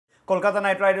Kolkata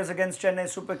Knight Riders against Chennai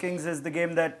Super Kings is the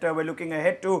game that we're looking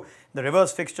ahead to. The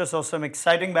reverse fixture saw some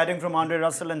exciting batting from Andre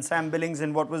Russell and Sam Billings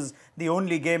in what was the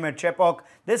only game at Chepauk.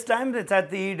 This time it's at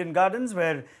the Eden Gardens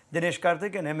where Dinesh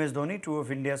Karthik and MS Dhoni, two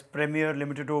of India's premier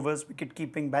limited overs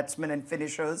wicket-keeping batsmen and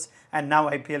finishers and now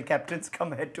IPL captains,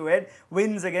 come head-to-head.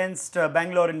 Wins against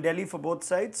Bangalore and Delhi for both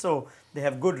sides, so they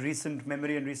have good recent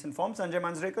memory and recent form. Sanjay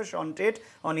Manjrekar, Shaun Tait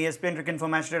on ESPN Cricket for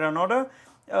Matchday Run Order.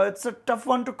 It's a tough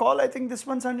one to call, I think, this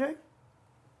one, Sanjay.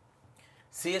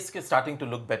 CSK is starting to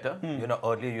look better.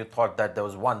 Earlier you thought that there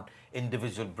was one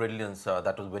individual brilliance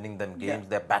that was winning them games.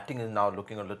 Their batting is now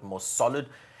looking a little more solid.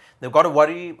 They've got to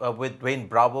worry with Dwayne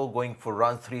Bravo going for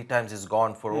runs 3 times. He's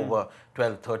gone for over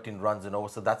 12, 13 runs and over.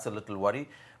 So that's a little worry.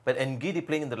 But Ngidi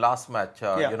playing in the last match,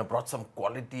 brought some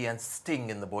quality and sting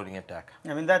in the bowling attack.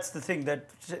 I mean, that's the thing, that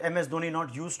MS Dhoni,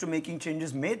 not used to making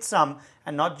changes, made some,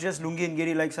 and not just Lungi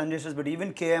Ngidi like Sanjay says, but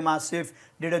even KM Asif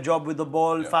did a job with the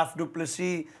ball. Faf du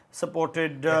Plessis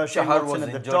supported Shane Watson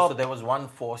at the top. So there was one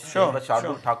force, but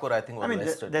Shardul Thakur, I think, was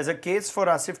rested. There's a case for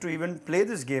Asif to even play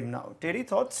this game now. Terry,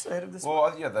 thoughts ahead of this?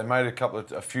 Well, yeah, they made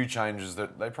a few changes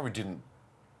that they probably didn't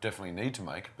definitely need to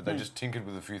make, but they just tinkered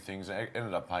with a few things and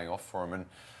ended up paying off for him.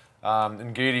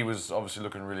 And Ngidi was obviously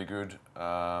looking really good,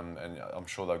 and I'm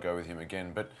sure they'll go with him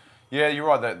again. But yeah, you're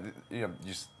right that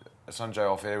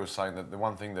Sanjay off air was saying that the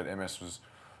one thing that MS was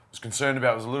concerned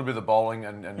about was a little bit of the bowling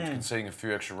and conceding a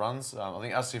few extra runs. I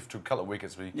think Asif took a couple of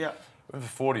wickets, but he went for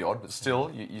 40 odd. But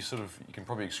still, you can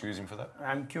probably excuse him for that.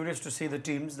 I'm curious to see the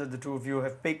teams that the two of you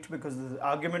have picked, because the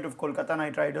argument of Kolkata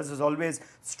Knight Riders is always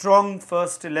strong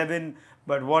first 11.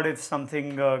 But what if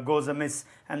something goes amiss,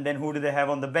 and then who do they have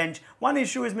on the bench? One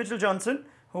issue is Mitchell Johnson,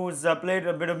 who's played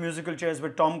a bit of musical chairs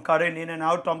with Tom Curran in and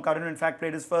out. Tom Curran, in fact,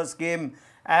 played his first game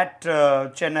at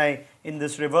Chennai in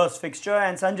this reverse fixture,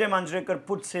 and Sanjay Manjrekar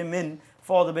puts him in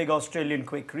for the big Australian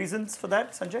quick. Reasons for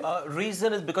that, Sanjay?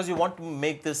 Reason is because you want to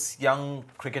make this young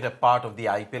cricketer part of the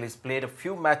IPL. He's played a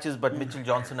few matches, but Mitchell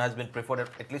Johnson has been preferred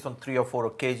at least on 3 or 4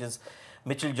 occasions.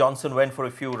 Mitchell Johnson went for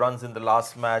a few runs in the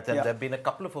last match, and there have been a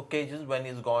couple of occasions when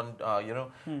he's gone,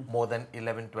 more than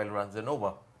 11, 12 runs and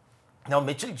over. Now,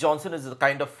 Mitchell Johnson is the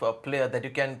kind of player that you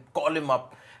can call him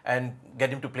up and get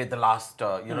him to play the last, 2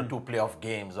 playoff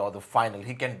games or the final.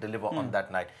 He can deliver on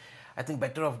that night. I think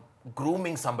better of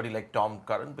grooming somebody like Tom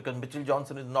Curran, because Mitchell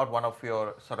Johnson is not one of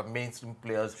your sort of mainstream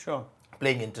players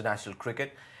playing international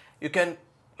cricket. You can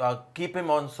keep him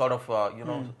on sort of,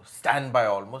 standby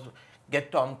almost. Get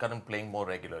Tom Curran playing more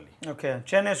regularly. Okay.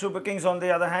 Chennai Super Kings, on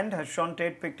the other hand, has Shaun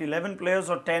Tait picked 11 players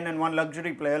or 10 and one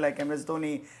luxury player, like MS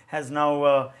Dhoni has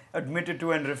now admitted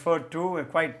to and referred to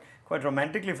quite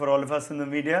romantically for all of us in the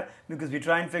media, because we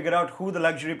try and figure out who the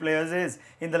luxury players is.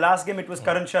 In the last game, it was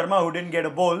Karan Sharma, who didn't get a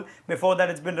bowl. Before that,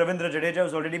 it's been Ravindra Jadeja,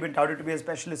 who's already been touted to be a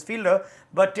specialist fielder.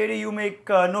 But Terry, you make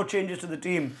no changes to the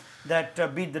team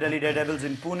that beat the Delhi Daredevils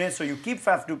in Pune. So you keep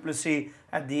Faf du Plessis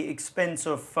at the expense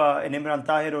of an Imran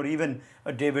Tahir or even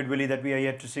a David Willey that we are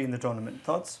yet to see in the tournament.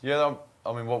 Thoughts? Yeah,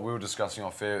 I mean, what we were discussing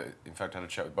off air, in fact, I had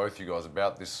a chat with both you guys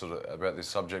about this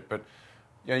subject, but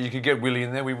you could get Willie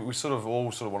in there. We all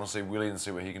want to see Willie and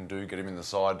see what he can do, get him in the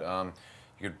side.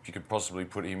 You could possibly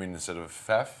put him in instead of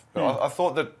Faf. But I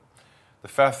thought that the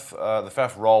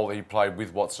Faf role that he played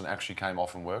with Watson actually came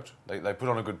off and worked. They put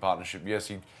on a good partnership. Yes,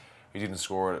 he didn't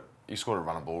score it. He scored a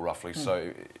run and ball roughly, so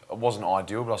it wasn't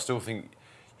ideal. But I still think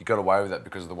you got away with that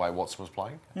because of the way Watson was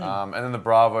playing. And then the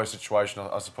Bravo situation,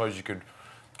 I suppose you could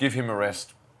give him a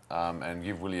rest and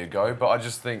give Willie a go. But I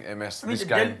just think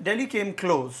Delhi came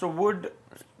close. So would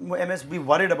MS be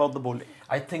worried about the bowling?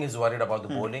 I think he's worried about the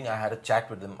bowling. I had a chat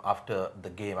with him after the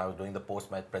game. I was doing the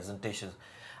post-match presentations.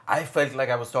 I felt like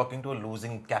I was talking to a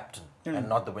losing captain and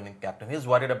not the winning captain. He's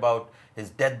worried about his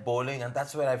death bowling, and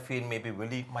that's where I feel maybe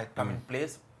Willie might come in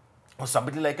place. Or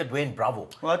somebody like a Dwayne Bravo.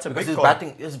 Well, that's a because big call.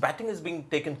 His batting is being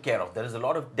taken care of. There is a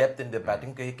lot of depth in their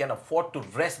batting. He can afford to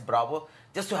rest Bravo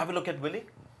just to have a look at Willie.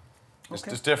 It's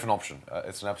definitely an option.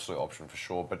 It's an absolute option for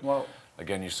sure. But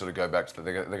again, you sort of go back to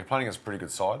they're playing against a pretty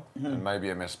good side, and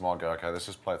maybe MS might go, okay, let's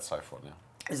just play it safe right now.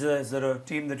 Is there a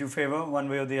team that you favour one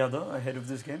way or the other ahead of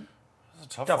this game?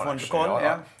 It's a tough one to call.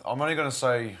 I'm only going to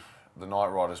say the Knight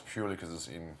Riders purely because it's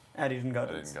in Eden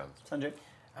Gardens. Sanjay?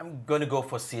 I'm going to go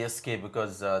for CSK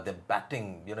because their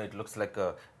batting, it looks like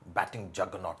a batting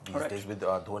juggernaut these days with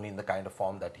Dhoni in the kind of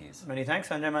form that he is. Many thanks,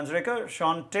 Sanjay Manjrekar.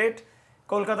 Shaun Tait,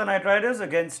 Kolkata Knight Riders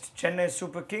against Chennai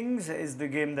Super Kings is the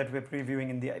game that we're previewing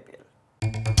in the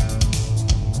IPL.